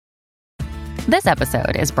This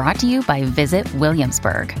episode is brought to you by Visit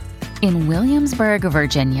Williamsburg. In Williamsburg,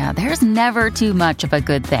 Virginia, there's never too much of a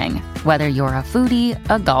good thing. Whether you're a foodie,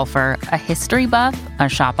 a golfer, a history buff, a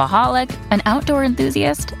shopaholic, an outdoor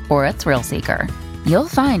enthusiast, or a thrill seeker, you'll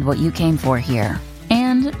find what you came for here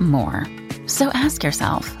and more. So ask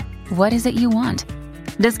yourself, what is it you want?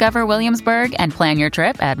 Discover Williamsburg and plan your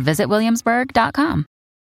trip at visitwilliamsburg.com.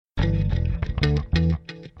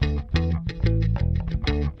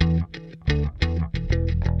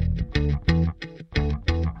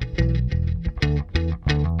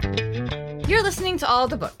 You're listening to All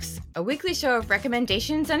the Books, a weekly show of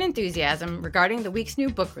recommendations and enthusiasm regarding the week's new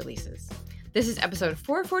book releases. This is episode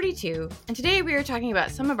 442, and today we are talking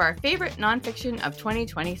about some of our favorite nonfiction of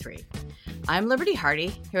 2023. I'm Liberty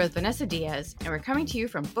Hardy, here with Vanessa Diaz, and we're coming to you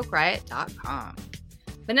from bookriot.com.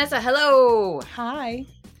 Vanessa, hello! Hi.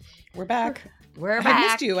 We're back. We're I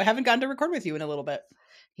missed you. I haven't gotten to record with you in a little bit.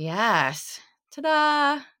 Yes.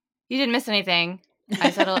 Ta-da! You didn't miss anything. I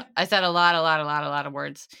said a lot of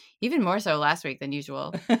words. Even more so last week than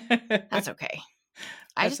usual. That's okay.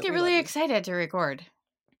 I just get really excited to record.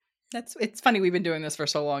 It's funny. We've been doing this for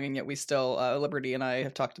so long, and yet we still, Liberty and I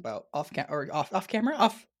have talked about off recording.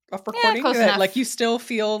 Close enough. Like you still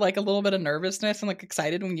feel like a little bit of nervousness and like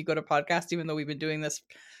excited when you go to podcast, even though we've been doing this,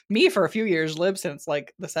 me for a few years, Lib, since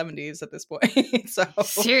like the 70s at this point. So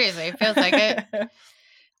seriously, it feels like it. We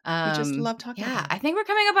just love talking. Yeah, I think we're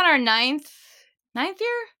coming up on our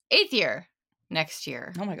eighth year next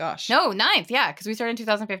year. Oh my gosh. No, 9th. Yeah, because we started in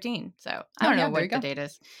 2015. So I don't know what the date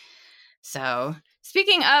is. So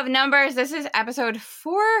speaking of numbers, this is episode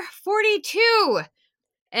 442.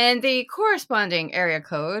 And the corresponding area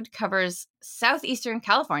code covers southeastern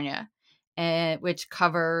California, which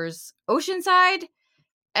covers Oceanside,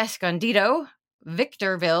 Escondido,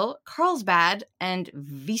 Victorville, Carlsbad, and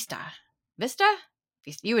Vista. Vista?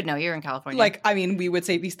 You would know. You're in California. Like, I mean, we would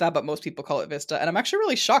say Vista, but most people call it Vista. And I'm actually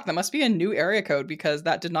really shocked. That must be a new area code because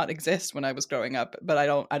that did not exist when I was growing up. But I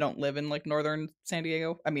don't live in like northern San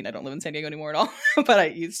Diego. I mean, I don't live in San Diego anymore at all, but I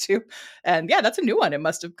used to. And yeah, that's a new one. It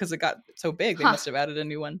must have, because it got so big, they must have added a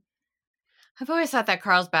new one. I've always thought that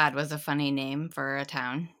Carlsbad was a funny name for a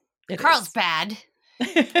town. It Carlsbad.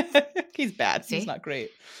 He's bad. See? He's not great.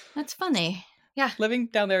 That's funny. Yeah. Living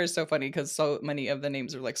down there is so funny because so many of the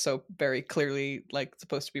names are like so very clearly like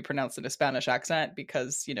supposed to be pronounced in a Spanish accent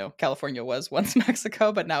because, you know, California was once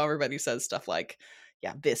Mexico, but now everybody says stuff like,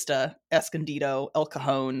 yeah, Vista, Escondido, El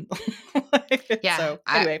Cajon. Yeah. So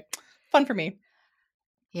anyway, fun for me.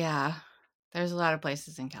 Yeah. There's a lot of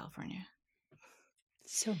places in California.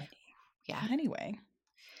 So many. Yeah. But anyway.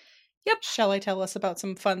 Yep. Shall I tell us about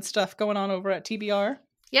some fun stuff going on over at TBR?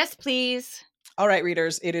 Yes, please. All right,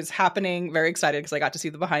 readers, it is happening. Very excited because I got to see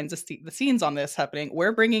the behind the scenes on this happening.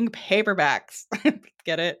 We're bringing paperbacks.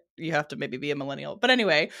 Get it? You have to maybe be a millennial. But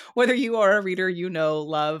anyway, whether you are a reader you know,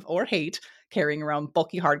 love, or hate, carrying around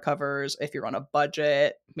bulky hardcovers, if you're on a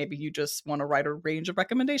budget, maybe you just want to write a range of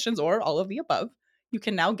recommendations or all of the above, you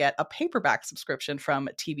can now get a paperback subscription from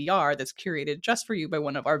TBR that's curated just for you by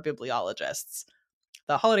one of our bibliologists.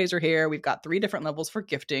 The holidays are here. We've got 3 different levels for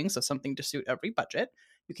gifting, so something to suit every budget.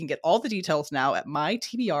 You can get all the details now at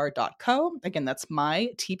mytbr.co. Again, that's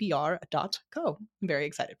mytbr.co. I'm very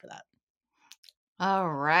excited for that. All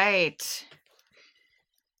right.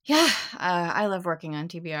 Yeah, I love working on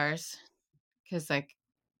TBRs because, like,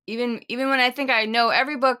 even when I think I know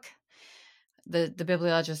every book, the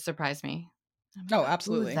bibliologists surprise me. Oh,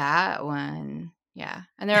 absolutely. Ooh, that one. Yeah.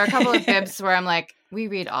 And there are a couple of bibs where I'm like, we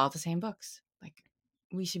read all the same books. Like,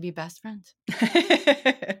 we should be best friends.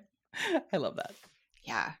 I love that.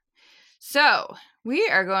 Yeah. So we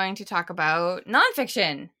are going to talk about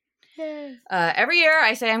nonfiction. Yay. Every year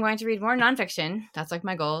I say I'm going to read more nonfiction. That's like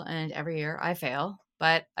my goal. And every year I fail.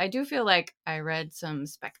 But I do feel like I read some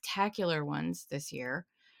spectacular ones this year.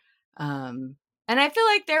 And I feel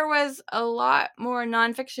like there was a lot more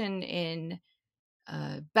nonfiction in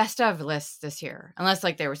best of lists this year. Unless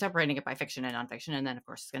like they were separating it by fiction and nonfiction. And then of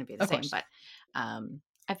course it's going to be the same. But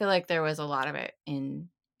I feel like there was a lot of it in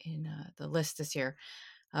the list this year.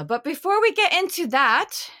 But before we get into that,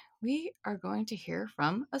 we are going to hear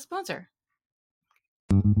from a sponsor.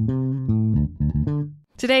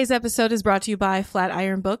 Today's episode is brought to you by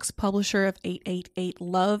Flatiron Books, publisher of 888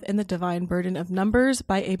 Love and the Divine Burden of Numbers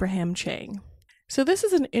by Abraham Chang. So this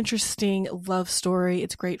is an interesting love story.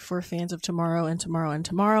 It's great for fans of Tomorrow and Tomorrow and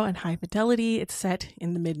Tomorrow and High Fidelity. It's set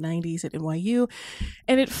in the mid-90s at NYU.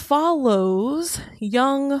 And it follows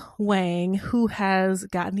young Wang, who has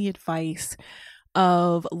gotten the advice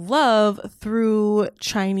of love through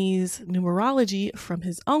Chinese numerology from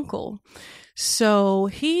his uncle. So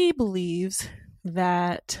he believes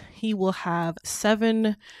that he will have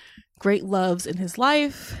 7 great loves in his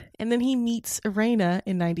life. And then he meets Irena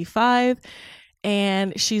in 95.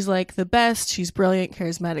 And she's like the best. She's brilliant,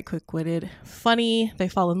 charismatic, quick-witted, funny. They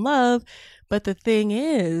fall in love. But the thing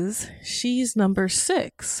is, she's number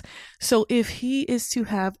 6. So if he is to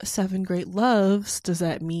have 7 great loves, does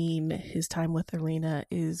that mean his time with Irena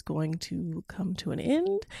is going to come to an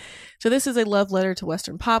end? So this is a love letter to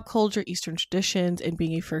Western pop culture, Eastern traditions, and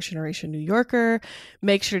being a first-generation New Yorker.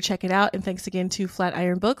 Make sure to check it out. And thanks again to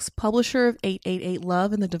Flatiron Books, publisher of 888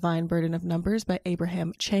 Love and the Divine Burden of Numbers by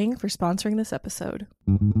Abraham Chang, for sponsoring this episode.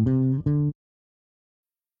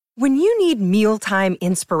 When you need mealtime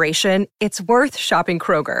inspiration, it's worth shopping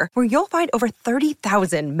Kroger, where you'll find over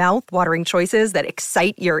 30,000 mouth-watering choices that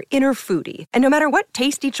excite your inner foodie. And no matter what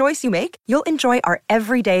tasty choice you make, you'll enjoy our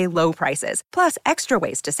everyday low prices, plus extra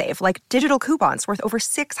ways to save, like digital coupons worth over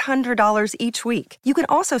 $600 each week. You can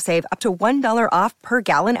also save up to $1 off per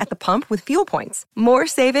gallon at the pump with fuel points. More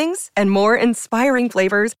savings and more inspiring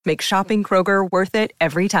flavors make shopping Kroger worth it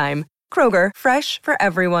every time. Kroger, fresh for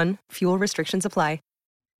everyone. Fuel restrictions apply.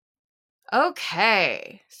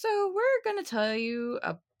 Okay, so we're going to tell you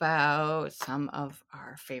about some of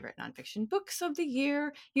our favorite nonfiction books of the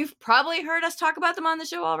year. You've probably heard us talk about them on the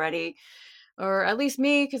show already, or at least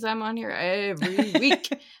me, because I'm on here every week.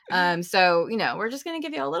 So, we're just going to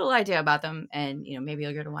give you a little idea about them, and, maybe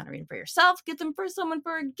you're going to want to read them for yourself, get them for someone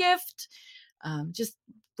for a gift. Just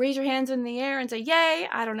raise your hands in the air and say, yay,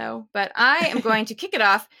 I don't know. But I am going to kick it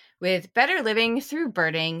off with Better Living Through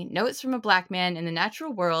Birding, Notes from a Black Man in the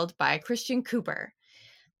Natural World by Christian Cooper.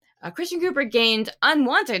 Christian Cooper gained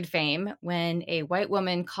unwanted fame when a white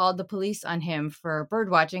woman called the police on him for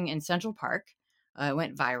birdwatching in Central Park. It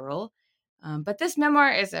went viral. But this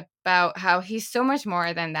memoir is about how he's so much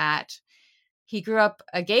more than that. He grew up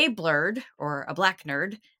a gay blurred, or a black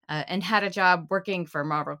nerd, and had a job working for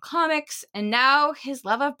Marvel Comics, and now his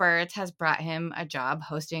love of birds has brought him a job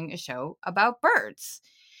hosting a show about birds.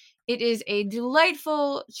 It is a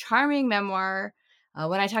delightful, charming memoir.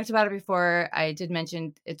 When I talked about it before, I did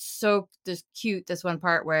mention it's so cute, this one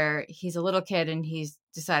part where he's a little kid and he's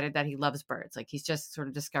decided that he loves birds. Like, he's just sort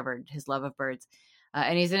of discovered his love of birds.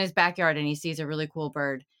 And he's in his backyard and he sees a really cool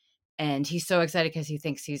bird. And he's so excited because he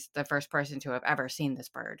thinks he's the first person to have ever seen this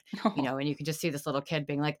bird, and you can just see this little kid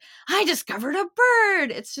being like, I discovered a bird.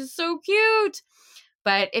 It's just so cute.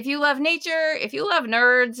 But if you love nature, if you love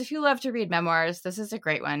nerds, if you love to read memoirs, this is a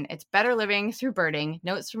great one. It's Better Living Through Birding,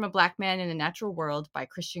 Notes from a Black Man in the Natural World by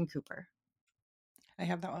Christian Cooper. I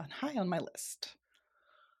have that one high on my list.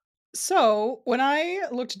 So when I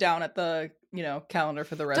looked down at the calendar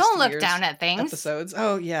for the rest Don't of look year's down at things. episodes.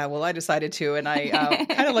 Oh yeah, well I decided to, and I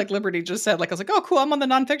kind of like Liberty just said, like I was like, oh cool, I'm on the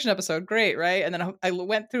nonfiction episode, great, right? And then I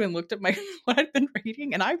went through and looked at my what I'd been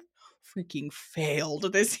reading, and I freaking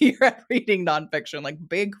failed this year at reading nonfiction, like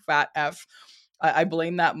big fat F. I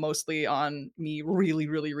blame that mostly on me really,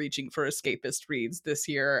 really reaching for escapist reads this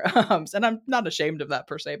year. And I'm not ashamed of that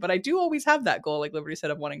per se, but I do always have that goal, like Liberty said,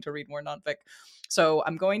 of wanting to read more nonfic. So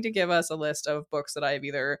I'm going to give us a list of books that I've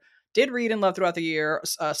either did read and loved throughout the year,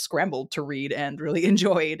 scrambled to read and really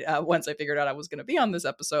enjoyed once I figured out I was going to be on this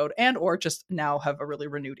episode, and or just now have a really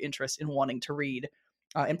renewed interest in wanting to read,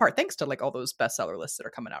 in part thanks to like all those bestseller lists that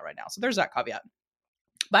are coming out right now. So there's that caveat.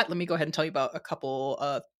 But let me go ahead and tell you about a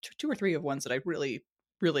couple, 2 or 3 of ones that I really,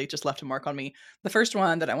 really just left a mark on me. The first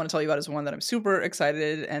one that I want to tell you about is one that I'm super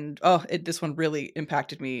excited, and this one really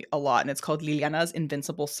impacted me a lot, and it's called Liliana's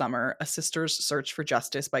Invincible Summer, A Sister's Search for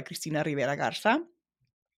Justice by Cristina Rivera Garza.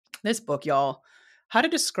 This book, y'all, how to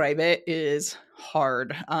describe it is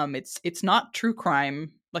hard. It's not true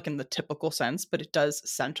crime like in the typical sense, but it does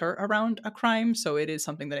center around a crime, so it is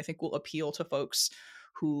something that I think will appeal to folks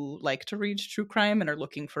who like to read true crime and are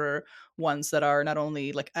looking for ones that are not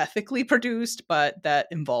only like ethically produced, but that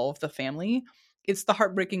involve the family. It's the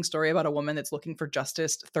heartbreaking story about a woman that's looking for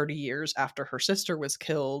justice 30 years after her sister was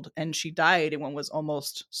killed, and she died in what was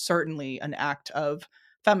almost certainly an act of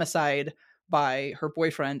femicide by her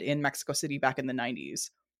boyfriend in Mexico City back in the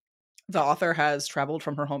 90s. The author has traveled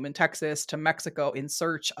from her home in Texas to Mexico in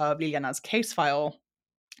search of Liliana's case file.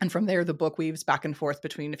 And from there, the book weaves back and forth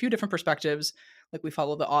between a few different perspectives. Like, we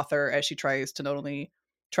follow the author as she tries to not only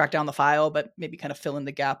track down the file, but maybe kind of fill in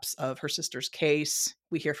the gaps of her sister's case.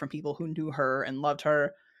 We hear from people who knew her and loved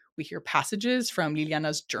her. We hear passages from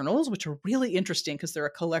Liliana's journals, which are really interesting because they're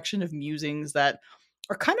a collection of musings that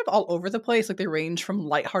are kind of all over the place. Like, they range from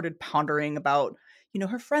lighthearted pondering about,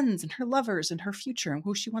 her friends and her lovers and her future and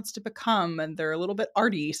who she wants to become. And they're a little bit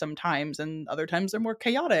arty sometimes, and other times they're more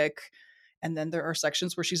chaotic. And then there are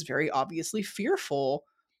sections where she's very obviously fearful.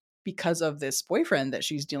 because of this boyfriend that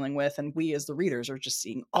she's dealing with, and we as the readers are just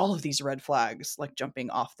seeing all of these red flags like jumping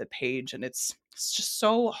off the page, and it's just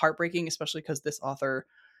so heartbreaking, especially because this author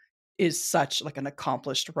is such like an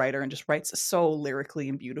accomplished writer and just writes so lyrically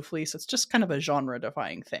and beautifully. So it's just kind of a genre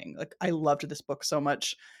defying thing. Like, I loved this book so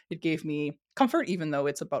much. It gave me comfort, even though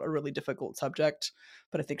it's about a really difficult subject,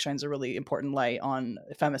 but I think shines a really important light on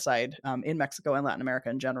femicide in Mexico and Latin America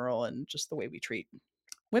in general, and just the way we treat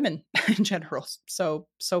women in general. So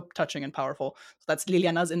touching and powerful. So that's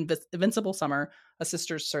Liliana's Invincible Summer, A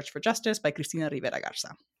Sister's Search for Justice by Cristina Rivera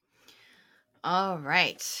Garza. All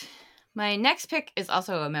right. My next pick is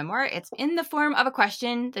also a memoir. It's In the Form of a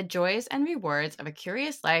Question, The Joys and Rewards of a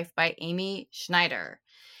Curious Life by Amy Schneider.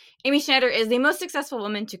 Amy Schneider is the most successful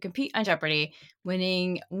woman to compete on Jeopardy,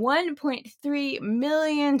 winning $1.3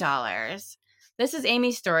 million. This is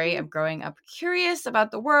Amy's story of growing up curious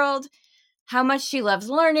about the world, how much she loves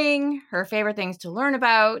learning, her favorite things to learn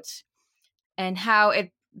about, and how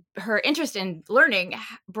her interest in learning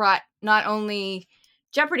brought not only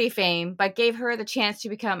Jeopardy fame, but gave her the chance to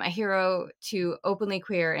become a hero to openly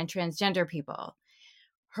queer and transgender people.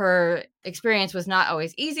 Her experience was not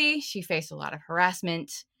always easy. She faced a lot of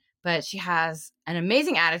harassment, but she has an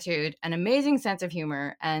amazing attitude, an amazing sense of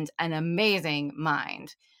humor, and an amazing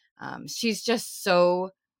mind. She's just so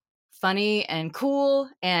funny and cool.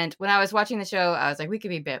 And when I was watching the show, I was like, we could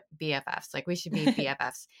be BFFs. Like, we should be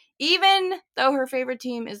BFFs. Even though her favorite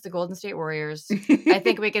team is the Golden State Warriors, I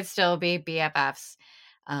think we could still be BFFs.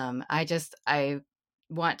 I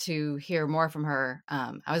want to hear more from her.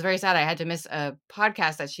 I was very sad I had to miss a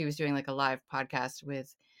podcast that she was doing, like a live podcast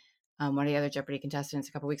with one of the other Jeopardy contestants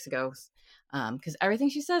a couple weeks ago, because everything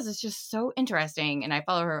she says is just so interesting. And I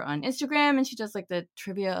follow her on Instagram, and she does like the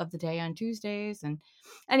trivia of the day on Tuesdays. And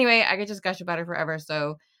anyway, I could just gush about her forever.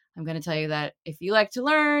 So I'm going to tell you that if you like to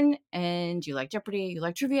learn and you like Jeopardy, you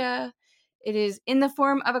like trivia, it is In the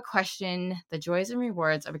Form of a Question, The Joys and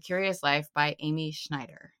Rewards of a Curious Life by Amy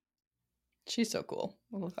Schneider. She's so cool.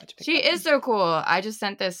 She is so cool. I just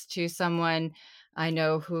sent this to someone I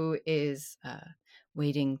know who is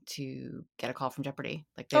waiting to get a call from Jeopardy.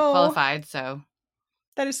 Like, they've qualified, so.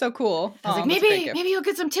 That is so cool. I was like, maybe you'll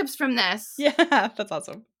get some tips from this. Yeah, that's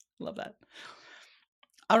awesome. Love that.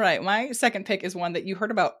 All right, my second pick is one that you heard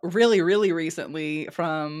about really, really recently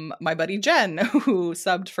from my buddy Jen, who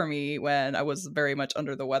subbed for me when I was very much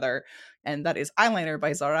under the weather, and that is Eyeliner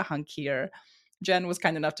by Zara Hankir. Jen was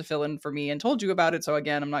kind enough to fill in for me and told you about it, so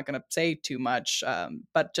again, I'm not going to say too much,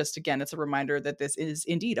 but just again, it's a reminder that this is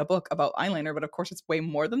indeed a book about eyeliner, but of course it's way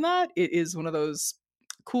more than that. It is one of those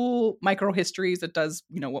cool microhistories that does,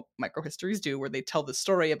 what microhistories do, where they tell the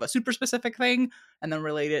story of a super specific thing and then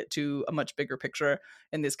relate it to a much bigger picture.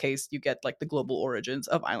 In this case, you get like the global origins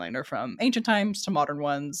of eyeliner from ancient times to modern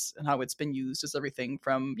ones, and how it's been used as everything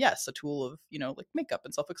from, yes, a tool of, like makeup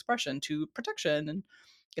and self-expression to protection, and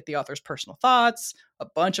get the author's personal thoughts, a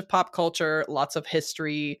bunch of pop culture, lots of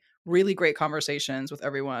history, really great conversations with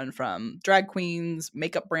everyone from drag queens,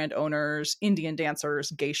 makeup brand owners, Indian dancers,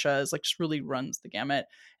 geishas, like just really runs the gamut.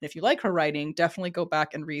 And if you like her writing, definitely go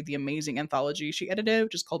back and read the amazing anthology she edited,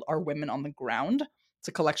 which is called Are Women on the Ground? It's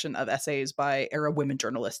a collection of essays by Arab women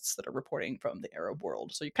journalists that are reporting from the Arab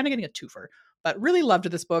world. So you're kind of getting a twofer. But really loved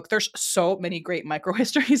this book. There's so many great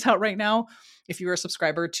microhistories out right now. If you're a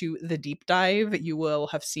subscriber to The Deep Dive, you will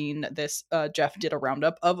have seen this. Jeff did a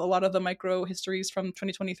roundup of a lot of the microhistories from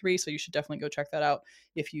 2023. So you should definitely go check that out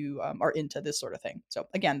if you are into this sort of thing. So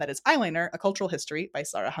again, that is Eyeliner, A Cultural History by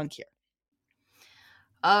Zara Hankir.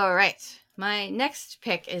 All right. My next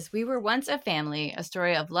pick is We Were Once a Family, A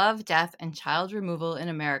Story of Love, Death, and Child Removal in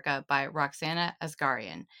America by Roxana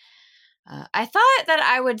Asgharian. I thought that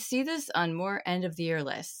I would see this on more end-of-the-year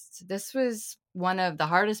lists. This was one of the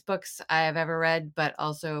hardest books I have ever read, but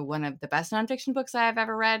also one of the best nonfiction books I have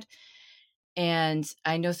ever read. And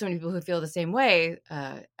I know so many people who feel the same way.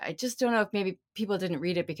 I just don't know if maybe people didn't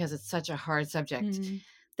read it because it's such a hard subject. Mm-hmm.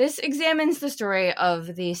 This examines the story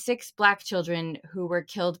of the 6 Black children who were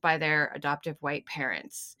killed by their adoptive white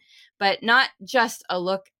parents. But not just a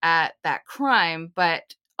look at that crime,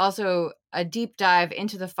 but also a deep dive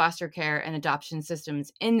into the foster care and adoption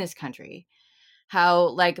systems in this country. How,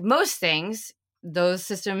 like most things, those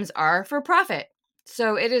systems are for profit.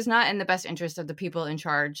 So it is not in the best interest of the people in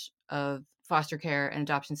charge of foster care and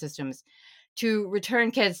adoption systems to return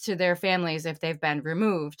kids to their families if they've been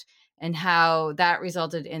removed, and how that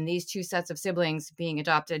resulted in these 2 sets of siblings being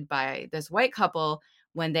adopted by this white couple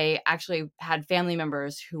when they actually had family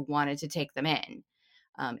members who wanted to take them in.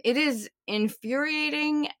 It is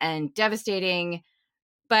infuriating and devastating,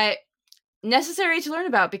 but necessary to learn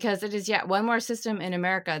about, because it is yet one more system in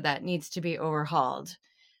America that needs to be overhauled.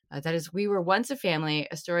 That is We Were Once a Family,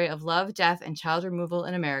 a story of love, death, and child removal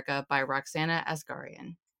in America by Roxana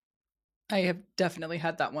Asgharian. I have definitely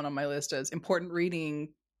had that one on my list as important reading.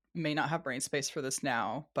 May not have brain space for this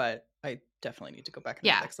now, but I definitely need to go back and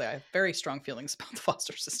read that because I have very strong feelings about the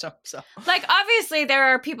foster system. So, like, obviously, there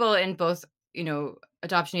are people in both,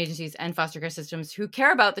 adoption agencies and foster care systems who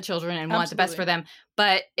care about the children and want the best for them,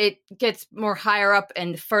 but it gets more higher up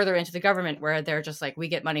and further into the government where they're just like, we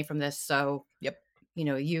get money from this, so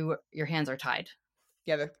your hands are tied.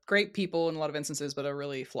 Yeah, they're great people in a lot of instances, but a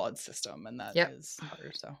really flawed system, and that is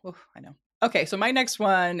harder. So, I know. Okay, so my next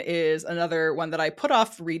one is another one that I put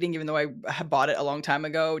off reading, even though I had bought it a long time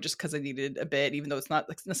ago, just because I needed a bit, even though it's not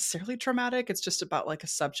like necessarily traumatic. It's just about like a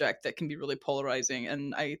subject that can be really polarizing,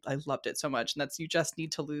 and I loved it so much. And that's You Just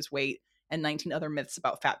Need to Lose Weight and 19 Other Myths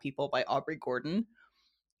About Fat People by Aubrey Gordon.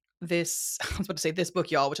 I was about to say this book,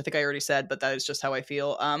 y'all, which I think I already said, but that is just how I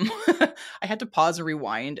feel. I had to pause and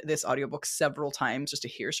rewind this audiobook several times just to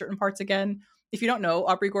hear certain parts again. If you don't know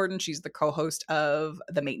Aubrey Gordon, she's the co-host of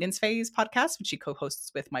the Maintenance Phase podcast, which she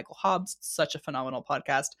co-hosts with Michael Hobbs. Such a phenomenal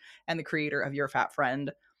podcast, and the creator of Your Fat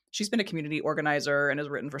Friend. She's been a community organizer and has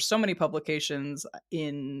written for so many publications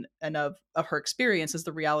in and of her experiences,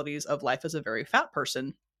 the realities of life as a very fat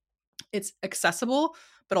person. It's accessible,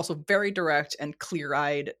 but also very direct and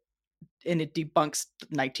clear-eyed, and it debunks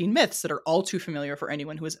 19 myths that are all too familiar for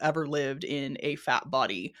anyone who has ever lived in a fat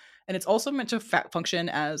body. And it's also meant to function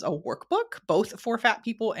as a workbook, both for fat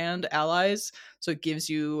people and allies. So it gives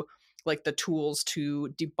you like the tools to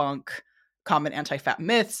debunk common anti-fat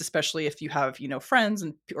myths, especially if you have, friends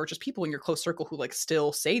or just people in your close circle who like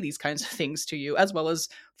still say these kinds of things to you, as well as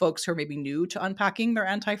folks who are maybe new to unpacking their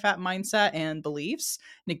anti-fat mindset and beliefs.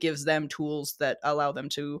 And it gives them tools that allow them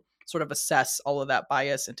to sort of assess all of that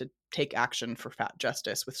bias and to take action for fat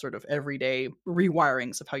justice with sort of everyday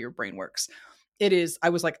rewirings of how your brain works. I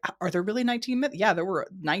was like, are there really 19 myths? Yeah, there were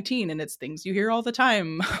 19, and it's things you hear all the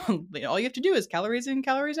time. All you have to do is calories in,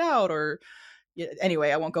 calories out, or anyway,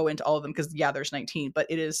 I won't go into all of them because there's 19, but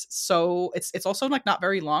it is so it's also like not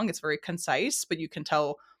very long. It's very concise, but you can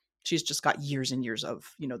tell she's just got years and years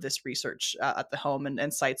of, this research at the helm,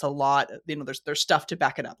 and cites a lot. There's stuff to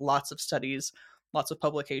back it up, lots of studies, lots of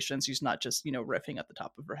publications. She's not just, riffing at the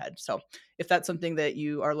top of her head. So if that's something that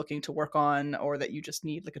you are looking to work on, or that you just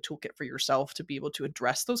need like a toolkit for yourself to be able to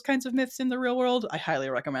address those kinds of myths in the real world, I highly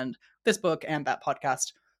recommend this book and that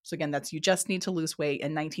podcast. So again, that's You Just Need to Lose Weight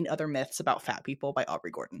and 19 Other Myths About Fat People by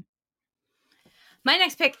Aubrey Gordon. My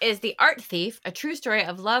next pick is The Art Thief, a true story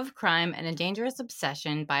of love, crime, and a dangerous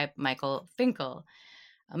obsession by Michael Finkel.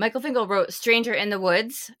 Michael Finkel wrote Stranger in the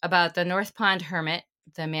Woods about the North Pond hermit,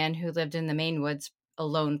 the man who lived in the Maine woods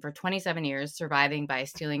alone for 27 years, surviving by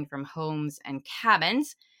stealing from homes and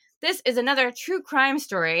cabins. This is another true crime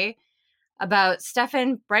story about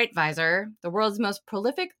Stefan Breitweiser, the world's most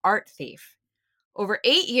prolific art thief. Over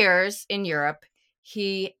 8 years in Europe,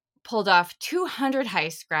 he pulled off 200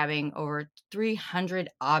 heists, grabbing over 300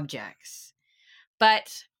 objects.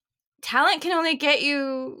 But talent can only get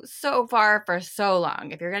you so far for so long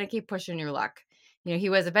if you're going to keep pushing your luck. He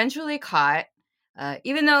was eventually caught,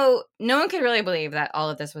 even though no one could really believe that all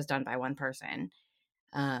of this was done by one person.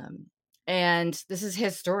 And this is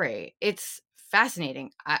his story. It's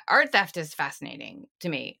fascinating. Art theft is fascinating to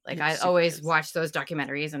me. Like, I always watch those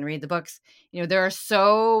documentaries and read the books. There are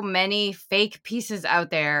so many fake pieces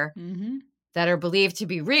out there that are believed to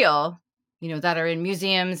be real, that are in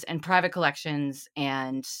museums and private collections,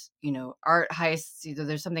 and, art heists.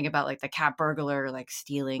 There's something about like the cat burglar, like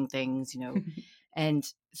stealing things, and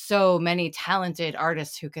so many talented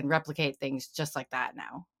artists who can replicate things just like that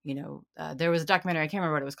now. There was a documentary, I can't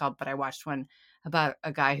remember what it was called, but I watched one about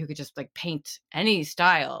a guy who could just like paint any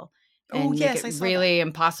style and make it really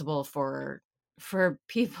impossible for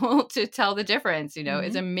people to tell the difference.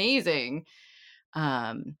 It's amazing.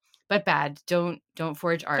 But bad. Don't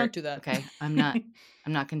forge art. Don't do that. Okay. I'm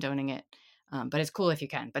not condoning it. But it's cool if you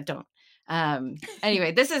can, but don't.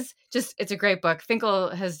 Anyway, it's a great book. Finkel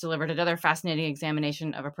has delivered another fascinating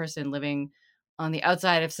examination of a person living on the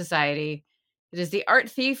outside of society. It is The Art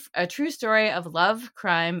Thief, a true story of love,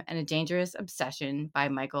 crime, and a dangerous obsession by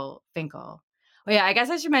Michael Finkel. Oh yeah, I guess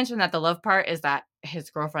I should mention that the love part is that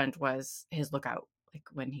his girlfriend was his lookout, like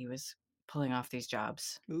when he was pulling off these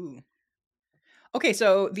jobs. Ooh. Okay,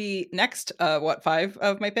 so the next, 5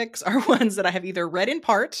 of my picks are ones that I have either read in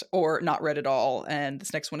part or not read at all. And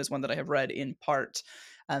this next one is one that I have read in part.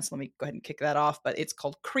 So let me go ahead and kick that off. But it's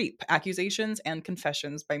called Creep, Accusations and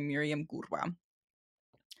Confessions by Miriam Gurwa.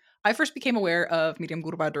 I first became aware of Miriam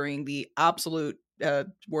Gurwa during the absolute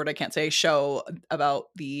word I can't say show about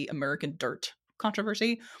the American Dirt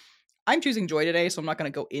controversy. I'm choosing joy today, so I'm not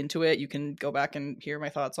going to go into it. You can go back and hear my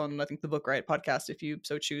thoughts on, I think, the Book Riot podcast if you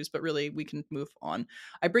so choose, but really we can move on.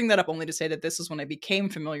 I bring that up only to say that this is when I became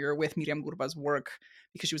familiar with Miriam Gurba's work,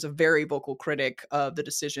 because she was a very vocal critic of the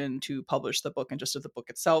decision to publish the book and just of the book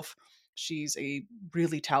itself. She's a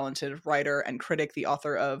really talented writer and critic, the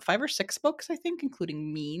author of 5 or 6 books, I think,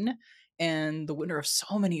 including Mean, and the winner of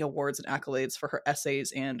so many awards and accolades for her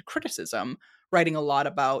essays and criticism, writing a lot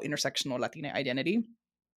about intersectional Latina identity.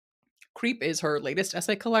 Creep is her latest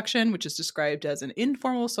essay collection, which is described as an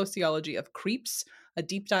informal sociology of creeps, a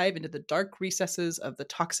deep dive into the dark recesses of the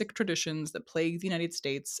toxic traditions that plague the United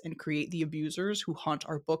States and create the abusers who haunt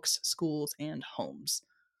our books, schools, and homes.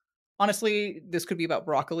 Honestly, this could be about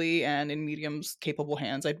broccoli, and in Medium's capable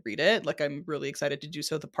hands, I'd read it. Like, I'm really excited to do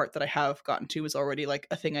so. The part that I have gotten to is already like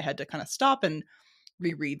a thing I had to kind of stop and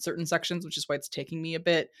reread certain sections, which is why it's taking me a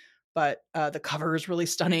bit. But the cover is really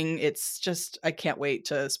stunning. It's just, I can't wait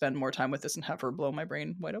to spend more time with this and have her blow my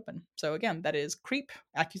brain wide open. So again, that is Creep,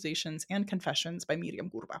 Accusations, and Confessions by Miriam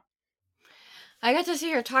Gurba. I got to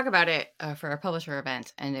see her talk about it for a publisher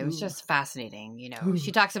event, and it was just fascinating.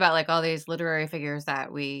 She talks about like all these literary figures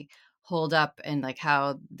that we hold up and like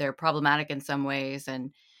how they're problematic in some ways, and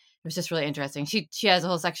it was just really interesting. She has a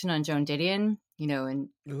whole section on Joan Didion, and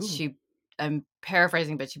I'm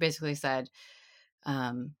paraphrasing, but she basically said,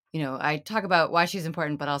 I talk about why she's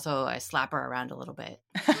important, but also I slap her around a little bit.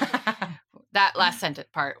 That last sentence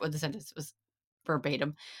part with the sentence was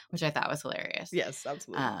verbatim, which I thought was hilarious. Yes,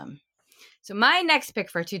 absolutely. So my next pick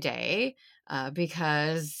for today,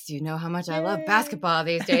 because you know how much I love basketball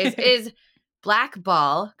these days, is Black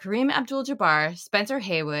Ball, Kareem Abdul-Jabbar, Spencer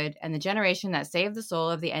Haywood, and the Generation That Saved the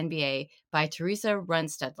Soul of the NBA by Teresa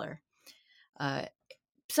Runstedler.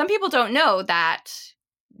 Some people don't know that,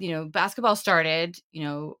 basketball started,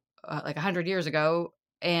 like 100 years ago,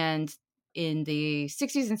 and in the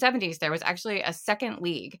 60s and 70s, there was actually a second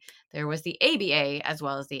league. There was the ABA as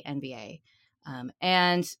well as the NBA.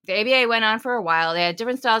 And the ABA went on for a while. They had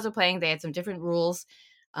different styles of playing. They had some different rules.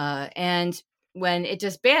 And when it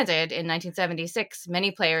disbanded in 1976,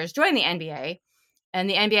 many players joined the NBA. And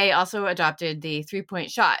the NBA also adopted the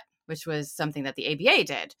 3-point shot, which was something that the ABA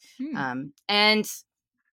did. And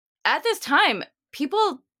at this time,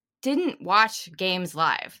 people didn't watch games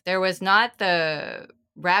live. There was not the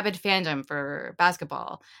rabid fandom for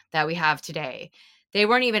basketball that we have today. They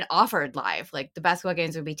weren't even offered live. Like, the basketball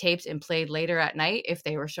games would be taped and played later at night if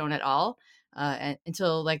they were shown at all,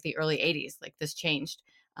 until like the early 80s. Like, this changed.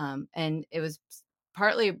 And it was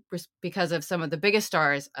partly because of some of the biggest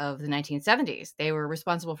stars of the 1970s. They were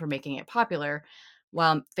responsible for making it popular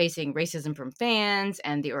while facing racism from fans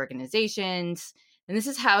and the organizations. And this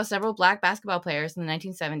is how several Black basketball players in the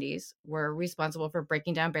 1970s were responsible for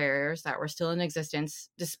breaking down barriers that were still in existence,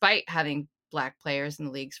 despite having Black players in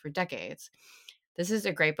the leagues for decades. This is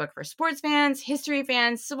a great book for sports fans, history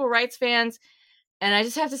fans, civil rights fans. And I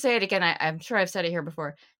just have to say it again. I'm sure I've said it here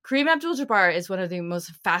before. Kareem Abdul-Jabbar is one of the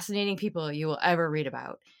most fascinating people you will ever read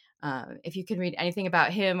about. If you can read anything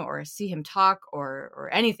about him or see him talk or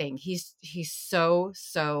anything, he's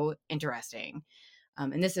so interesting.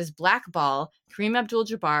 And this is Black Ball, Kareem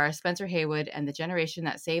Abdul-Jabbar, Spencer Haywood, and the Generation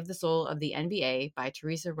That Saved the Soul of the NBA by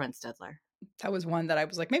Teresa Runstedler. That was one that I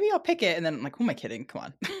was like, maybe I'll pick it. And then I'm like, who am I kidding? Come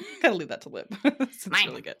on. Gotta leave that to Lib. It's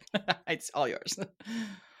really good. It's all yours.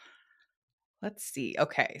 Let's see.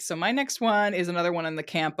 Okay. So my next one is another one in the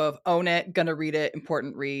camp of own it, gonna read it,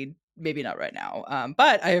 important read. Maybe not right now.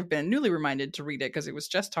 But I have been newly reminded to read it because it was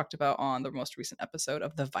just talked about on the most recent episode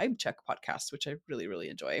of the Vibe Check podcast, which I really, really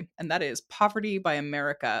enjoy. And that is Poverty by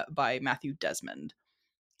America by Matthew Desmond.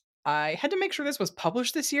 I had to make sure this was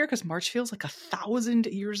published this year because March feels like 1,000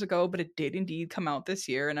 years ago, but it did indeed come out this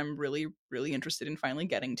year. And I'm really, really interested in finally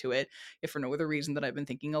getting to it, if for no other reason that I've been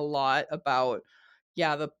thinking a lot about,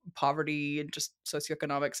 the poverty and just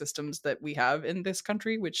socioeconomic systems that we have in this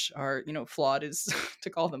country, which are, flawed is, to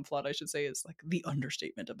call them flawed, I should say, is like the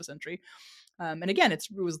understatement of a century. And again,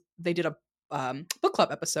 they did a book club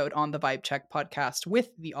episode on the Vibe Check podcast with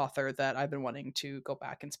the author that I've been wanting to go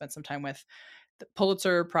back and spend some time with. The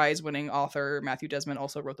Pulitzer Prize winning author Matthew Desmond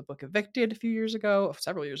also wrote the book Evicted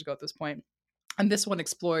several years ago at this point. And this one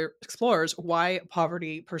explores why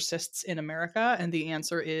poverty persists in America. And the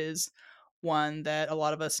answer is one that a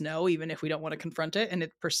lot of us know, even if we don't want to confront it. And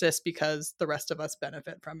it persists because the rest of us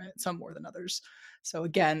benefit from it, some more than others. So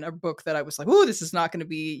again, a book that I was like, oh, this is not going to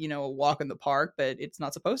be, a walk in the park, but it's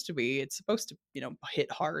not supposed to be. It's supposed to,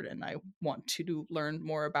 hit hard. And I want to learn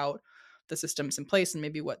more about the systems in place and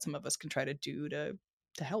maybe what some of us can try to do to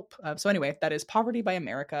help. So anyway, that is Poverty by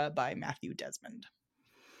America by Matthew Desmond.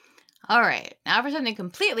 All right. Now for something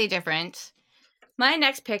completely different. My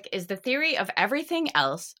next pick is The Theory of Everything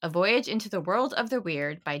Else, A Voyage into the World of the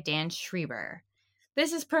Weird by Dan Schreiber.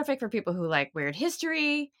 This is perfect for people who like weird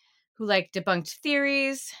history, who like debunked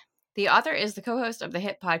theories. The author is the co-host of the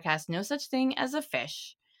hit podcast No Such Thing as a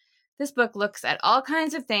Fish. This book looks at all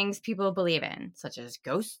kinds of things people believe in, such as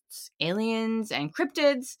ghosts, aliens, and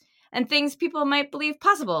cryptids, and things people might believe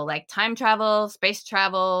possible, like time travel, space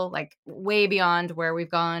travel, like way beyond where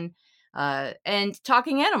we've gone, and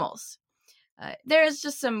talking animals. There's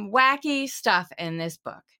just some wacky stuff in this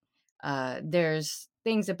book. There's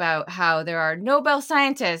things about how there are Nobel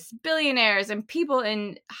scientists, billionaires, and people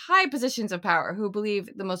in high positions of power who believe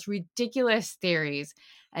the most ridiculous theories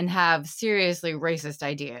and have seriously racist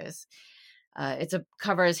ideas. It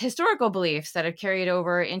covers historical beliefs that have carried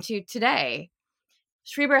over into today.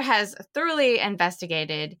 Schreiber has thoroughly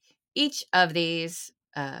investigated each of these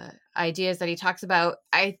ideas that he talks about.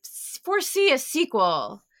 I foresee a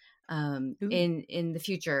sequel in the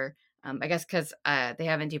future. I guess because they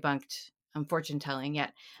haven't debunked fortune telling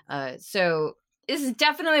yet. So this is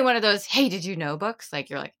definitely one of those "Hey, did you know?" books. Like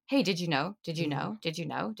you're like, "Hey, did you know? Did you know? Did you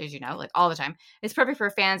know? Did you know?" Like all the time. It's perfect for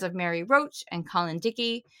fans of Mary Roach and Colin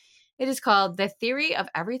Dickey. It is called The Theory of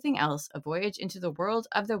Everything Else: A Voyage into the World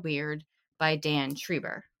of the Weird by Dan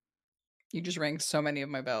Schreiber. You just rang so many of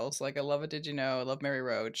my bells. Like, I love it. Did you know? I love Mary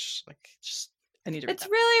Roach. Like, just I need to read It's that.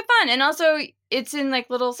 really fun. And also it's in like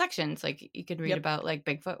little sections. Like you could read Yep. about like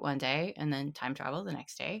Bigfoot one day and then time travel the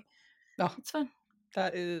next day. Oh, It's fun.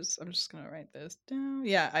 that is. I'm just gonna write this down.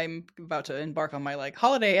 Yeah, I'm about to embark on my like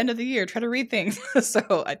holiday end of the year. Try to read things.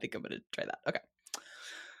 So I think I'm gonna try that. Okay.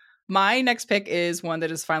 My next pick is one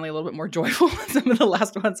that is finally a little bit more joyful than some of the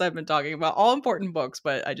last ones I've been talking about. All important books,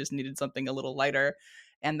 but I just needed something a little lighter.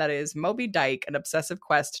 And that is Moby Dyke, An Obsessive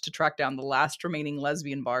Quest to Track Down the Last Remaining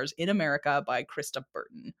Lesbian Bars in America by Krista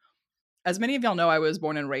Burton. As many of y'all know, I was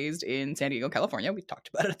born and raised in San Diego, California. We talked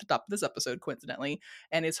about it at the top of this episode, coincidentally.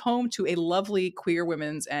 And it's home to a lovely queer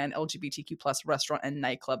women's and LGBTQ plus restaurant and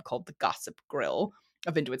nightclub called the Gossip Grill.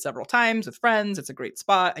 I've been to it several times with friends. It's a great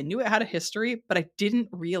spot. I knew it had a history, but I didn't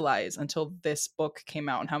realize until this book came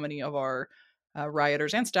out and how many of our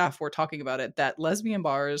rioters and staff were talking about it that lesbian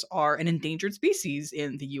bars are an endangered species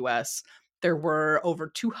in the US. There were over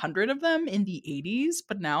 200 of them in the 80s,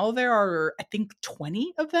 but now there are, I think,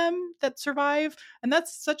 20 of them that survive. And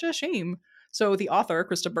that's such a shame. So the author,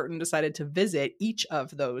 Krista Burton, decided to visit each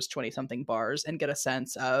of those 20-something bars and get a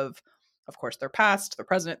sense of course, their past, their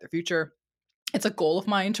present, their future. It's a goal of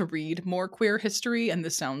mine to read more queer history, and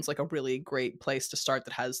this sounds like a really great place to start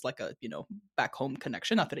that has like a, back home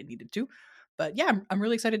connection. Not that it needed to, but yeah, I'm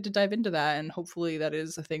really excited to dive into that, and hopefully that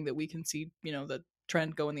is a thing that we can see, the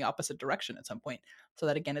trend go in the opposite direction at some point. So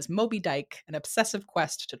that again is Moby Dyke, An Obsessive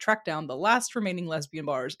Quest to Track Down the Last Remaining Lesbian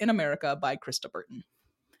Bars in America by Krista Burton.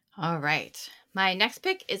 All right. My next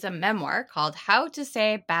pick is a memoir called How to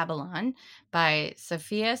Say Babylon by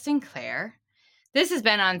Sophia Sinclair. This has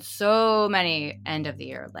been on so many end of the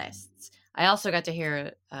year lists. I also got to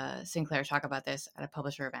hear Sinclair talk about this at a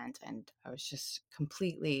publisher event, and I was just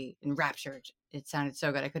completely enraptured. It sounded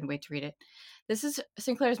so good. I couldn't wait to read it. This is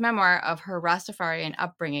Sinclair's memoir of her Rastafarian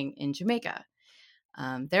upbringing in Jamaica.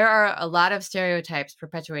 There are a lot of stereotypes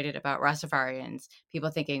perpetuated about Rastafarians, people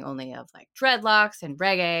thinking only of like dreadlocks and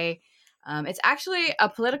reggae. It's actually a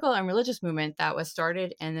political and religious movement that was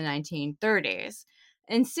started in the 1930s.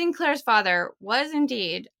 And Sinclair's father was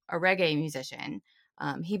indeed a reggae musician.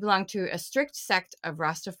 He belonged to a strict sect of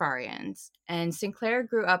Rastafarians, and Sinclair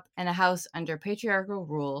grew up in a house under patriarchal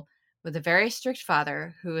rule with a very strict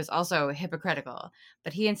father who was also hypocritical.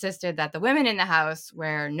 But he insisted that the women in the house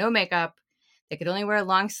wear no makeup, they could only wear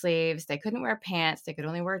long sleeves, they couldn't wear pants, they could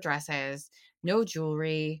only wear dresses, no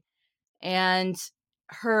jewelry. And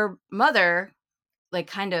her mother, like,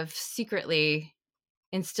 kind of secretly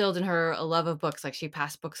instilled in her a love of books, like she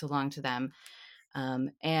passed books along to them.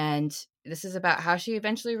 And this is about how she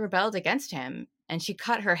eventually rebelled against him, and she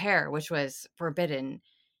cut her hair, which was forbidden,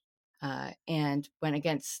 and went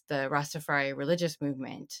against the Rastafari religious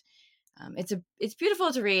movement. It's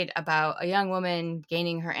beautiful to read about a young woman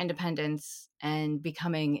gaining her independence and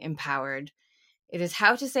becoming empowered. It is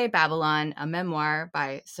How to Say Babylon, a memoir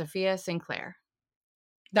by Sophia Sinclair.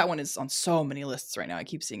 That one is on so many lists right now. I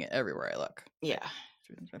keep seeing it everywhere I look. Yeah.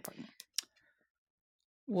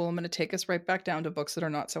 Well, I'm going to take us right back down to books that are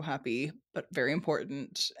not so happy, but very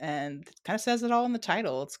important. And it kind of says it all in the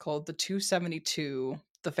title. It's called The 272,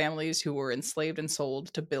 The Families Who Were Enslaved and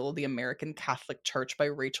Sold to Build the American Catholic Church by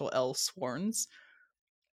Rachel L. Swarns.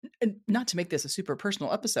 And not to make this a super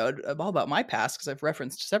personal episode all about my past, because I've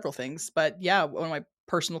referenced several things. But yeah, one of my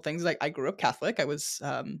personal things is I grew up Catholic. I was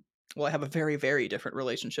well, I have a very, very different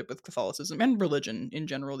relationship with Catholicism and religion in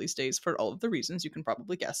general these days for all of the reasons you can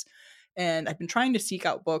probably guess. And I've been trying to seek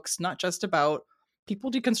out books not just about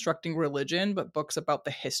people deconstructing religion, but books about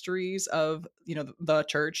the histories of, the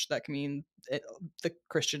church. That can mean the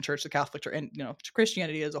Christian church, the Catholic church, and,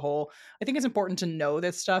 Christianity as a whole. I think it's important to know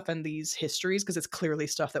this stuff and these histories because it's clearly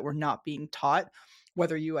stuff that we're not being taught,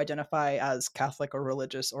 whether you identify as Catholic or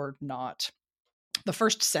religious or not. The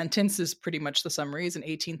first sentence is pretty much the summary. Is in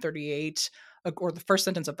 1838, or the first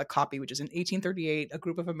sentence of the copy, which is in 1838, a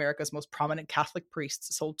group of America's most prominent Catholic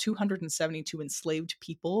priests sold 272 enslaved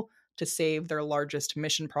people to save their largest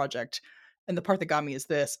mission project. And the part that got me is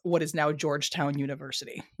this: what is now Georgetown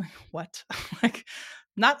University? What? Like,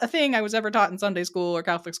 not a thing I was ever taught in Sunday school or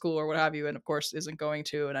Catholic school or what have you, and of course isn't going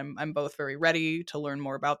to. And I'm both very ready to learn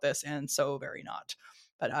more about this and so very not.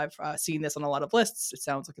 But I've seen this on a lot of lists. It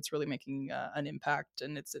sounds like it's really making an impact,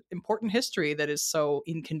 and it's an important history that is so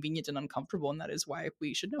inconvenient and uncomfortable, and that is why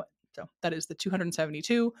we should know it. So that is the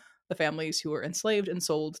 272, the families who were enslaved and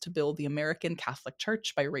sold to build the American Catholic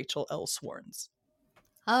Church by Rachel L. Swarns.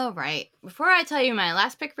 All right. Before I tell you my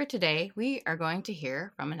last pick for today, we are going to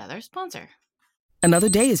hear from another sponsor. Another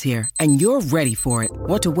day is here, and you're ready for it.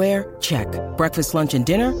 What to wear? Check. Breakfast, lunch, and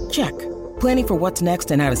dinner? Check. Planning for what's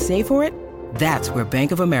next and how to save for it? That's where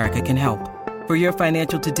Bank of America can help. For your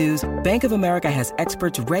financial to-dos, Bank of America has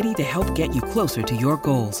experts ready to help get you closer to your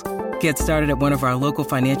goals. Get started at one of our local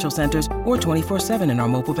financial centers or 24/7 in our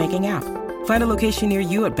mobile banking app. Find a location near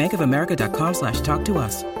you at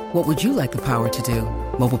bankofamerica.com/talktous. What would you like the power to do?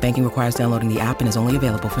 Mobile banking requires downloading the app and is only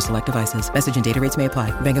available for select devices. Message and data rates may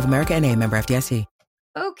apply. Bank of America N.A., member FDIC.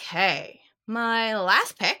 Okay. My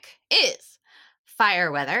last pick is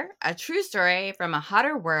Fire Weather, a true story from a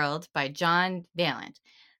hotter world by John Vaillant.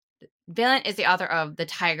 Vaillant is the author of The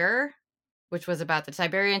Tiger, which was about the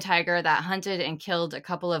Siberian tiger that hunted and killed a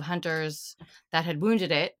couple of hunters that had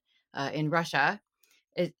wounded it in Russia.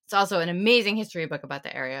 It's also an amazing history book about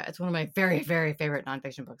the area. It's one of my very, very favorite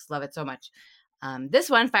nonfiction books. Love it so much. This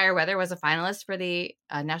one, Fire Weather, was a finalist for the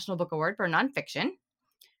National Book Award for Nonfiction.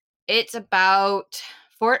 It's about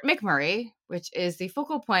Fort McMurray, which is the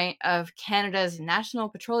focal point of Canada's national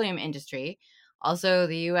petroleum industry, also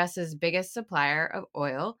the US's biggest supplier of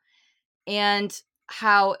oil, and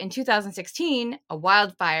how in 2016, a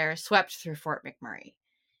wildfire swept through Fort McMurray.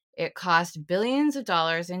 It cost billions of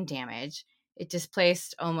dollars in damage. It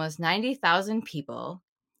displaced almost 90,000 people.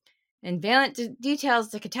 And Vaillant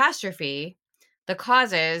details the catastrophe, the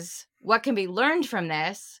causes, what can be learned from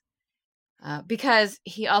this, because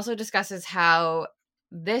he also discusses how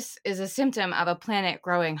this is a symptom of a planet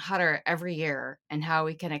growing hotter every year and how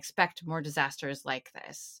we can expect more disasters like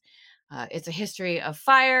this. It's a history of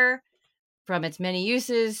fire, from its many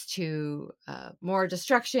uses to more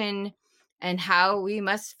destruction, and how we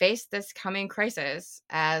must face this coming crisis,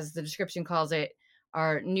 as the description calls it,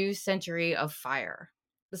 our new century of fire.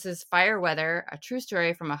 This is Fire Weather, a true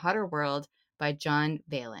story from a hotter world by John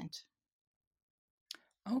Vaillant.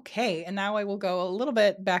 Okay, and now I will go a little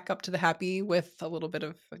bit back up to the happy with a little bit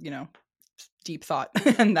of, deep thought.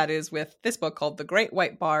 And that is with this book called The Great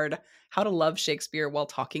White Bard, How to Love Shakespeare While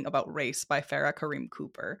Talking About Race by Farah Kareem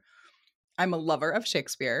Cooper. I'm a lover of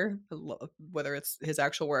Shakespeare, whether it's his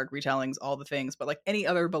actual work, retellings, all the things, but like any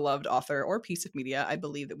other beloved author or piece of media, I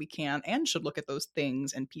believe that we can and should look at those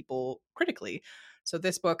things and people critically. So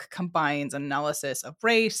this book combines analysis of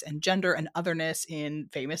race and gender and otherness in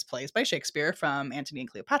famous plays by Shakespeare, from Antony and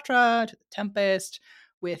Cleopatra to The Tempest,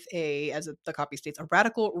 with the copy states, a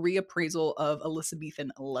radical reappraisal of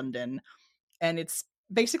Elizabethan London. And it's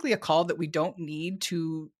basically a call that we don't need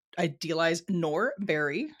to idealize nor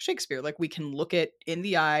bury Shakespeare. Like, we can look it in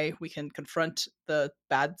the eye, we can confront the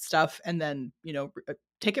bad stuff, and then,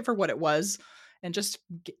 take it for what it was. And just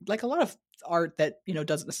like a lot of art that,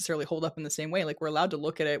 doesn't necessarily hold up in the same way, like, we're allowed to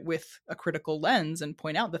look at it with a critical lens and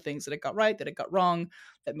point out the things that it got right, that it got wrong,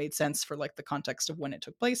 that made sense for like the context of when it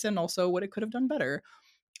took place, and also what it could have done better.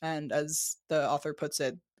 And as the author puts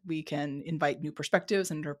it, we can invite new perspectives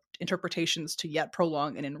and interpretations to yet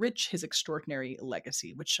prolong and enrich his extraordinary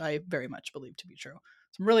legacy, which I very much believe to be true.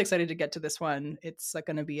 So I'm really excited to get to this one. It's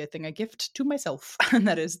going to be a thing I gift to myself, and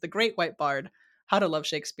that is The Great White Bard, How to Love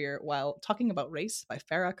Shakespeare While Talking About Race by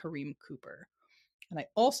Farah Kareem Cooper. And I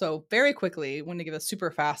also very quickly want to give a super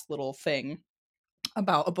fast little thing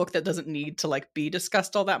about a book that doesn't need to like be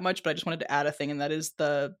discussed all that much, but I just wanted to add a thing, and that is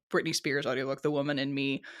the Britney Spears audiobook, The Woman in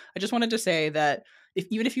Me. I just wanted to say that,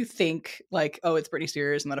 even if you think like, oh, it's Britney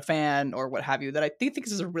Spears, I'm not a fan or what have you, that I think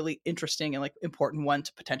this is a really interesting and like important one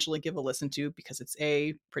to potentially give a listen to because it's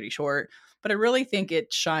pretty short, but I really think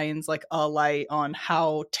it shines like a light on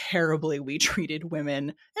how terribly we treated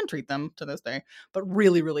women and treat them to this day, but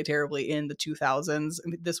really, really terribly in the 2000s. I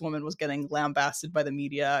mean, this woman was getting lambasted by the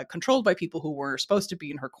media, controlled by people who were supposed to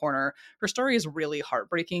be in her corner. Her story is really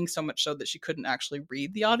heartbreaking, so much so that she couldn't actually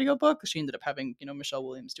read the audiobook. She ended up having, Michelle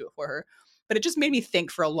Williams do it for her. But it just made me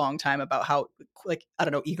think for a long time about how, like, I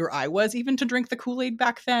don't know, eager I was even to drink the Kool-Aid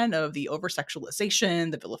back then of the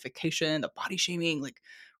over-sexualization, the vilification, the body shaming, like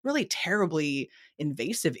really terribly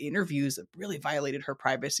invasive interviews that really violated her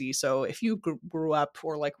privacy. So if you grew up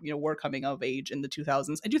or like, were coming of age in the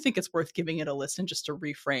 2000s, I do think it's worth giving it a listen just to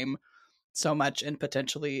reframe so much and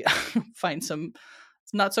potentially find some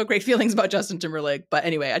not so great feelings about Justin Timberlake. But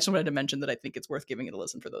anyway, I just wanted to mention that I think it's worth giving it a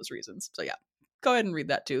listen for those reasons. So yeah, go ahead and read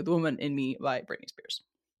that too. The Woman in Me by Britney Spears.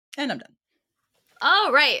 And I'm done.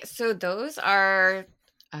 All right. So those are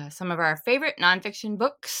some of our favorite nonfiction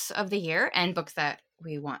books of the year and books that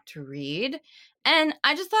we want to read. And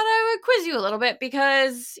I just thought I would quiz you a little bit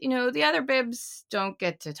because, the other bibs don't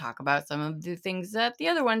get to talk about some of the things that the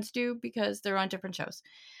other ones do because they're on different shows.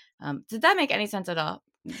 Did that make any sense at all?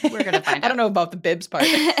 We're going to find out. I don't know about the bibs part.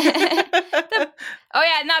 Oh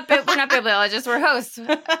yeah, we're not bibliologists, we're hosts.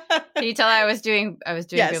 Can you tell I was doing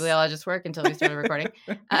Yes. bibliologist work until we started recording?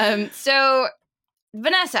 So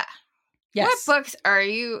Vanessa, Yes. what books are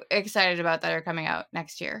you excited about that are coming out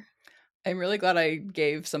next year? I'm really glad I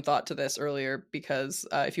gave some thought to this earlier because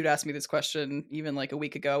if you'd asked me this question even like a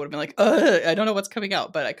week ago, I would have been like, I don't know what's coming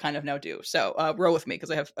out, but I kind of now do. So roll with me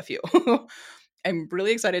because I have a few. I'm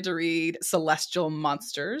really excited to read Celestial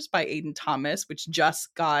Monsters by Aidan Thomas, which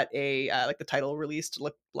just got a the title released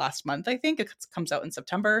last month. I think it comes out in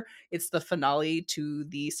September. It's the finale to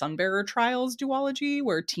the Sunbearer Trials duology,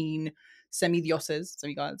 where teen semigods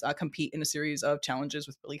compete in a series of challenges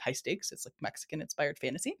with really high stakes. It's like Mexican-inspired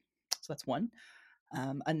fantasy. So that's one.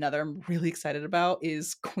 Another I'm really excited about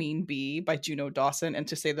is Queen Bee by Juno Dawson. And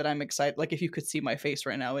to say that I'm excited, like if you could see my face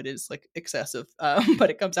right now, it is like excessive. But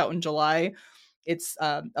it comes out in July. It's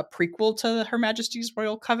a prequel to Her Majesty's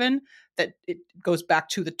Royal Coven that it goes back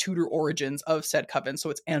to the Tudor origins of said coven. So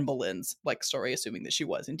it's Anne Boleyn's like story, assuming that she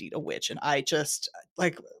was indeed a witch. And I just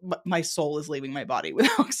like my soul is leaving my body with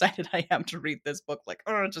how excited I am to read this book. Like,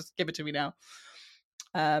 oh, just give it to me now.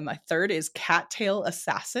 My third is Cattail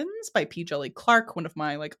Assassins by P. Jelly Clark, one of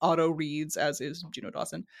my like auto reads, as is Juno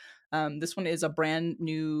Dawson. This one is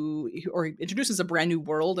introduces a brand new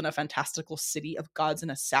world and a fantastical city of gods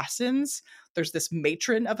and assassins. There's this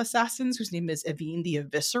matron of assassins whose name is Evine the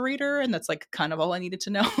Eviscerator, and that's like kind of all I needed to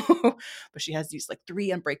know. But she has these like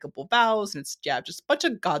 3 unbreakable vows, and it's just a bunch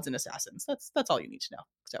of gods and assassins. That's all you need to know.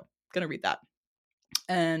 So gonna read that.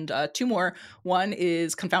 And 2 more. One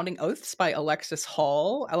is Confounding Oaths by Alexis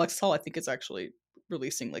Hall. Alexis Hall, I think, is actually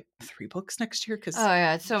releasing like 3 books next year because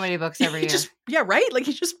it's so many books every year. Right, like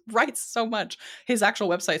he just writes so much. His actual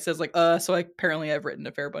website says like so apparently I've written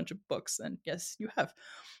a fair bunch of books, and yes, you have.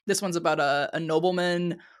 This one's about a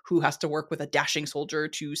nobleman who has to work with a dashing soldier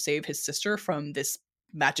to save his sister from this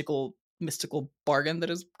mystical bargain that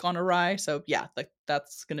has gone awry. So yeah, like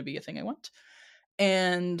that's gonna be a thing I want.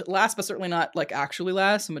 And last but certainly not like actually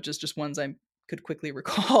last, which is just ones I could quickly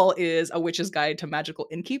recall, is A Witch's Guide to Magical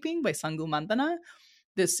Innkeeping by Sangu Mandana.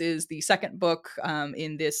 This is the second book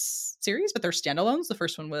in this series, but they're standalones. The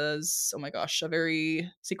first one was, A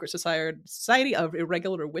Very Secret Society of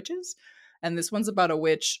Irregular Witches. And this one's about a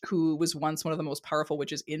witch who was once one of the most powerful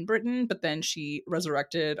witches in Britain, but then she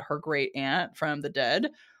resurrected her great aunt from the dead,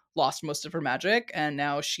 lost most of her magic, and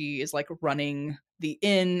now she is like running the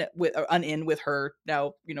inn with her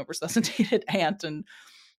now, resuscitated aunt, and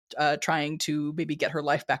trying to maybe get her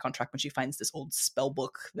life back on track when she finds this old spell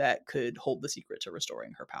book that could hold the secret to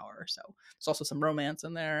restoring her power. So there's also some romance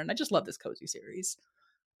in there, and I just love this cozy series.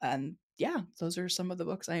 And yeah, those are some of the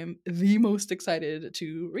books I am the most excited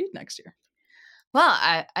to read next year. Well,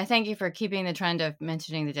 I thank you for keeping the trend of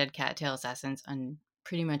mentioning the dead cattail assassins on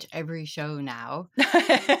pretty much every show now.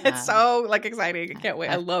 It's so like exciting. I can't wait.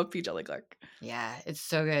 I love P. Jelly Clark. Yeah, it's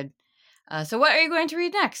so good. So what are you going to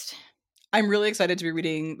read next? I'm really excited to be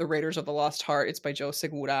reading The Raiders of the Lost Heart. It's by Joe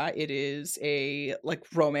Segura. It is a like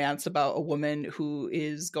romance about a woman who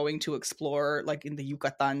is going to explore like in the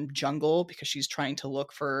Yucatan jungle because she's trying to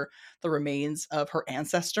look for the remains of her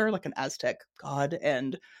ancestor, like an Aztec god.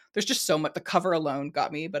 And there's just so much. The cover alone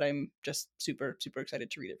got me, but I'm just super, super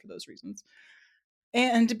excited to read it for those reasons.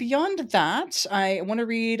 And beyond that, I want to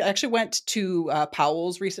read. I actually went to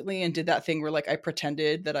Powell's recently and did that thing where like I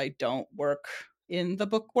pretended that I don't work in the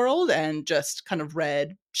book world and just kind of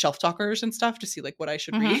read Shelf Talkers and stuff to see like what I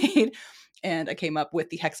should Mhm. read. And I came up with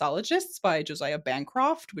The Hexologists by Josiah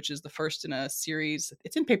Bancroft, which is the first in a series.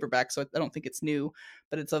 It's in paperback, so I don't think it's new,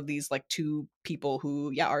 but it's of these like two people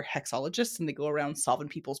who, are hexologists, and they go around solving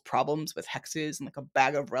people's problems with hexes and like a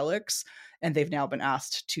bag of relics. And they've now been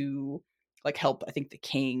asked to like help, I think, the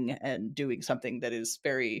king and doing something that is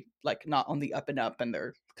very like not on the up and up, and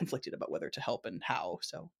they're conflicted about whether to help and how.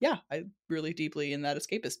 So yeah, I really deeply in that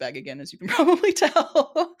escapist bag again, as you can probably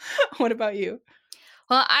tell. What about you?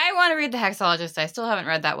 Well, I want to read The Hexologist. I still haven't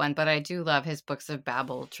read that one, but I do love his Books of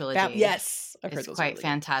Babel trilogy. Yes, I've heard It's those quite are really good.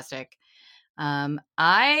 fantastic.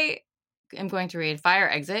 I am going to read Fire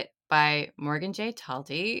Exit by Morgan J.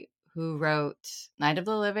 Talty, who wrote Night of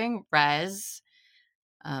the Living, Res,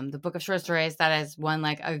 the book of short stories that has won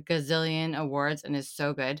like a gazillion awards and is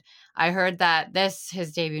so good. I heard that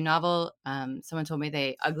his debut novel, someone told me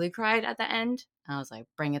they ugly cried at the end. And I was like,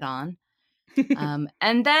 bring it on.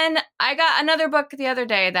 And then I got another book the other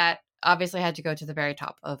day that obviously had to go to the very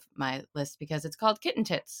top of my list because it's called Kitten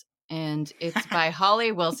Tits, and it's by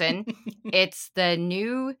Holly Wilson. It's the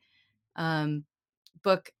new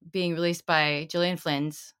book being released by Gillian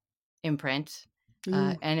Flynn's imprint,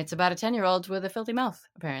 and it's about a 10-year-old with a filthy mouth,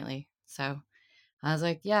 apparently. So I was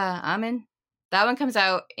like, yeah, I'm in. That one comes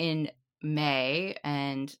out in May,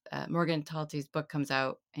 and Morgan Talty's book comes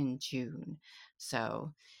out in June.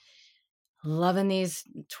 So loving these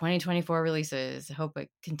 2024 releases. I hope it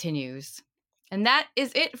continues. And that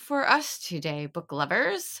is it for us today, book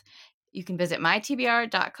lovers. You can visit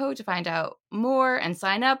mytbr.co to find out more and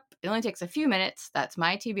sign up. It only takes a few minutes. That's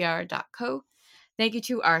mytbr.co. Thank you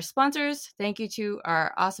to our sponsors. Thank you to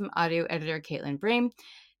our awesome audio editor, Caitlin Bream.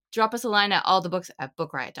 Drop us a line at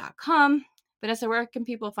allthebooks@bookriot.com. Vanessa, where can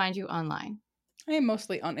people find you online? I am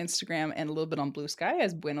mostly on Instagram and a little bit on Blue Sky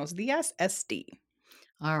as Buenos Dias SD.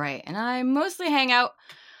 All right. And I mostly hang out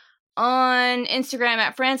on Instagram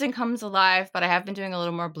at Franzen Comes Alive, but I have been doing a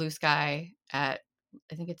little more Blue Sky at,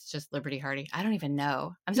 I think it's just Liberty Hardy. I don't even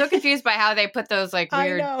know. I'm so confused by how they put those like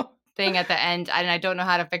weird thing at the end, and I don't know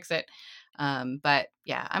how to fix it. But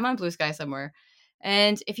yeah, I'm on Blue Sky somewhere.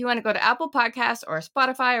 And if you want to go to Apple Podcasts or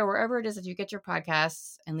Spotify or wherever it is that you get your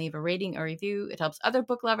podcasts and leave a rating or review, it helps other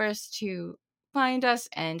book lovers to find us.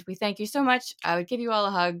 And we thank you so much. I would give you all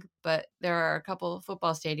a hug, but there are a couple of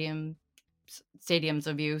football stadiums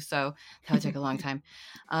of you, so that would take a long time.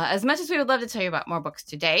 As much as we would love to tell you about more books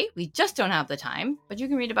today, we just don't have the time, but you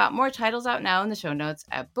can read about more titles out now in the show notes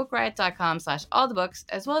at bookriot.com/allthebooks,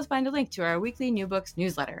 as well as find a link to our weekly new books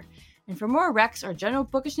newsletter. And for more recs or general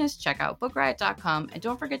bookishness, check out bookriot.com, and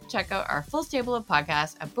don't forget to check out our full stable of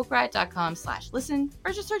podcasts at bookriot.com/listen,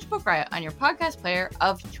 or just search Book Riot on your podcast player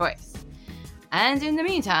of choice. And in the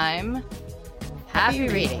meantime, happy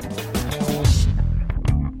reading.